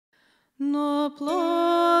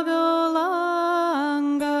Nuploviau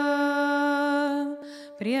langą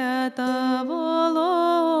prie tavo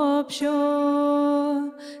lopšio,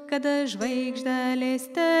 kad žvaigždelės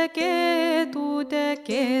tekėtų,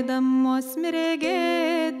 tekėdamos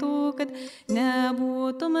mirgėtų, kad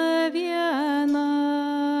nebūtum viena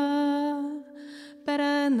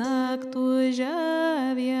per naktužę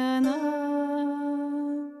vieną.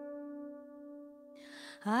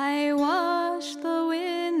 I wash the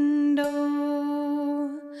window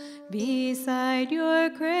beside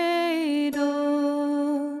your cradle,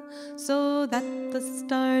 so that the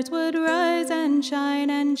stars would rise and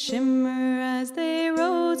shine and shimmer as they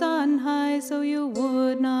rose on high, so you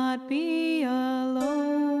would not be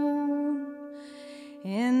alone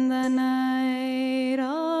in the night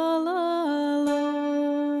all alone.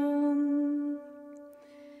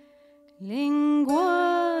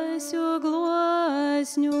 Linguosiu,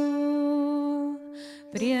 gluosniu,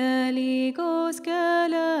 prie lygaus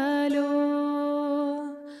kelelio,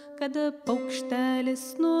 kad paukštelis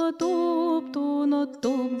nutūptų,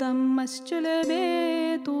 nutūpdamas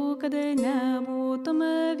čiulbėtų, kad nebūtum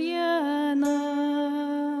viena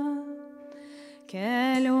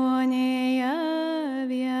kelionėje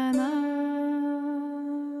viena.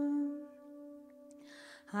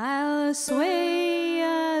 I'll sway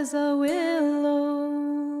as a willow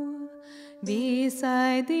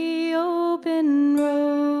beside the open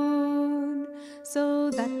road, so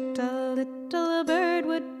that a little bird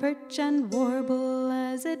would perch and warble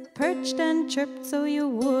as it perched and chirped, so you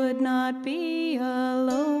would not be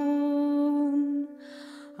alone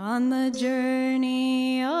on the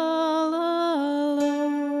journey all alone.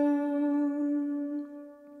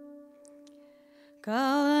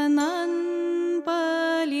 Kalnan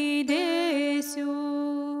palydėsiu,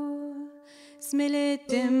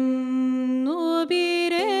 Smiltim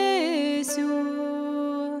nubyrėsiu,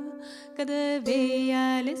 kad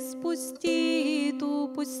vėjelis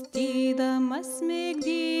pustytų, pustydamas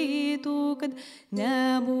mirgėtų, kad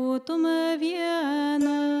nebūtum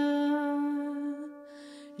viena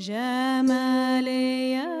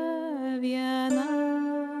žemelėje viena.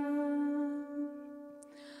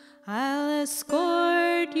 I'll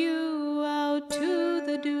escort you out to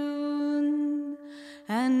the dune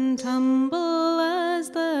and tumble as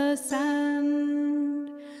the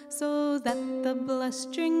sand, so that the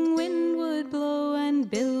blustering wind would blow and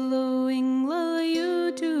billowing lull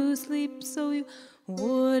you to sleep, so you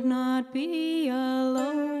would not be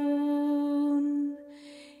alone.